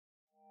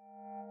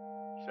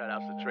Shout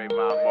out to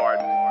Trayvon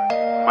Martin,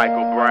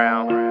 Michael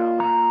Brown,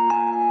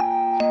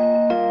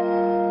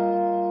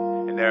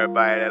 and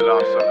everybody that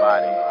lost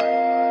somebody.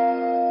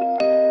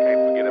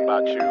 Can't forget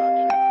about you.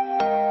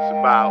 It's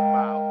about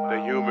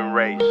the human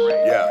race.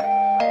 Yeah.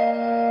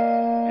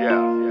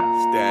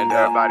 Stand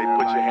up. Everybody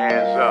put your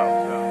hands up.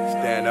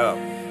 Stand up.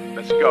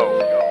 Let's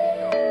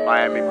go.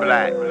 Miami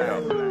Blacc.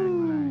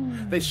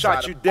 They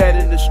shot you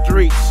dead in the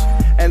streets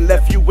and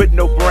left you with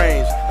no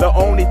brains. The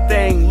only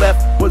thing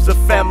left was a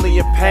family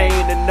in pain.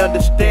 And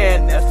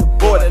understand that's a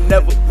boy that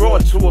never grew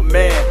into a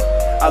man.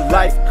 A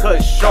life cut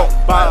short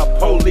by a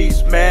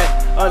policeman.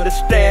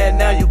 Understand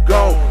now you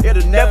gone,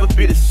 it'll never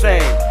be the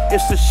same.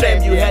 It's a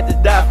shame you had to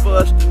die for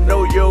us to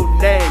know your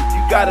name.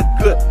 You got a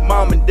good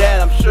mom and dad,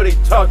 I'm sure they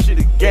taught you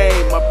the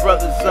game. My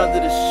brother's under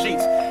the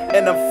sheets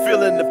and I'm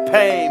feeling the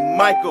pain.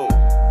 Michael,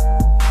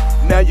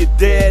 now you're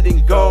dead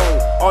and gone.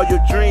 All your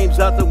dreams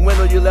out the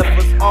window, you left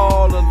us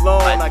all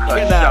alone. I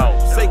cannot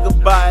say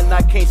goodbye and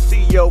I can't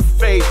see your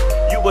face.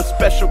 You a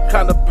special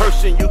kind of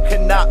person, you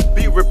cannot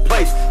be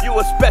replaced. You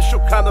a special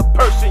kind of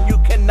person, you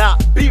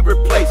cannot be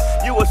replaced.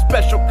 You a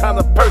special kind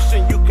of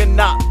person, you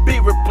cannot be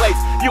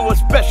replaced. You a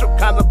special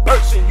kind of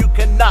person, you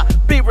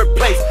cannot be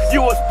replaced.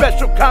 You a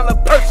special kind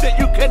of person,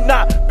 you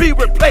cannot be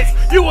replaced.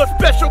 You a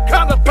special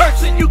kind of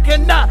person, you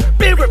cannot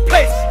be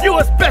replaced. You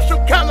a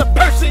special kind of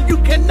person, you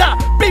cannot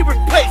be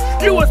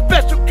replaced. You a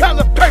special kind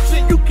of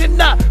person, you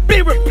cannot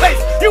be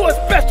replaced. You a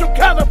special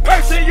kind of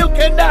person, you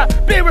cannot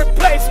be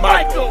replaced.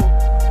 Michael.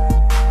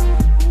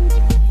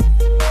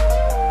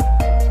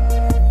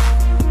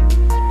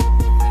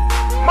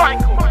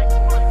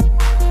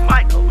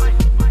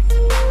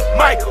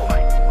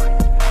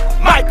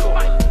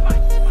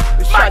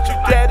 They shot you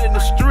dead in the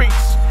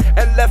streets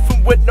and left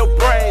him with no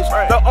brains.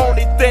 The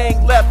only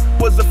thing left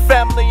was a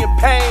family in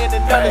pain.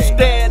 And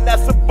understand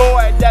that's a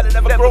boy that'll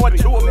never grow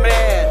into a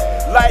man.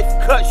 Life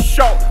cut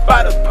short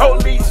by the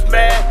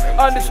policeman.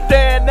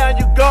 Understand now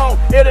you gone,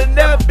 it'll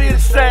never be the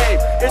same.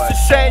 It's a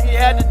shame you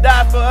had to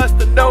die for us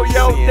to know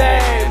your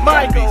name.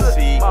 Michael.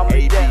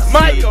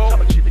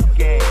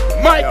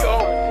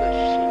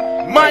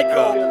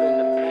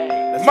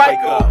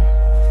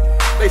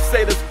 They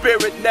say the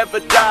spirit never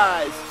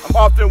dies. I'm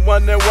often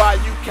wondering why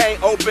you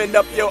can't open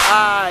up your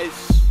eyes.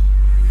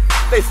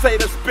 They say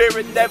the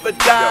spirit never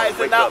dies,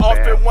 and I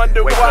often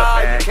wonder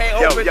why you can't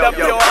open up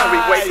your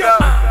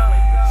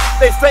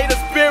eyes. They say the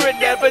spirit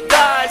never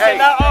dies,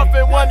 and I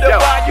often wonder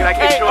why you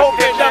can't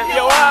open up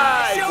your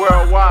eyes.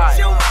 Worldwide.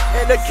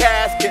 In a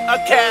casket, a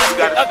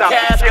casket, a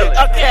casket,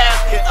 a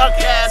casket, a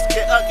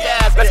casket, a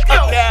casket,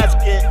 a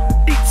casket.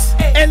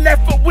 And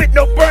left her with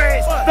no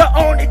brains. The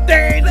only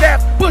thing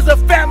left was a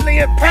family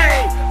in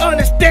pain.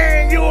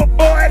 Understand you a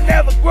boy,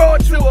 never grow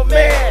into a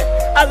man.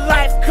 A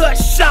life cut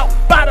short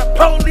by the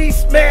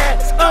policeman.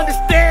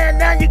 Understand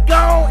now you're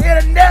gone,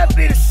 it'll never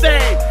be the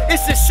same.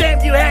 It's a shame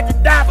you had to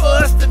die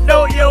for us to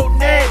know your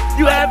name.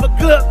 You have a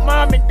good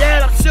mom and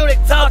dad, I'm sure they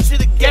taught you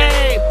the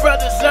game.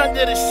 Brothers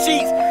under the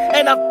sheets,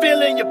 and I'm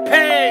feeling your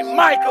pain.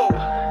 Michael,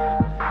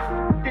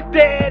 you're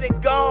dead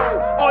and gone.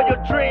 All your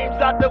dreams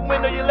out the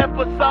window, you left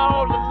us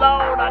all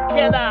alone. I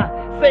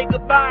cannot say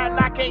goodbye and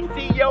I can't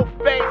see your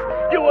face.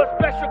 You a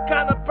special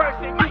kind of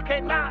person, you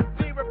cannot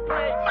be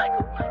replaced. Michael.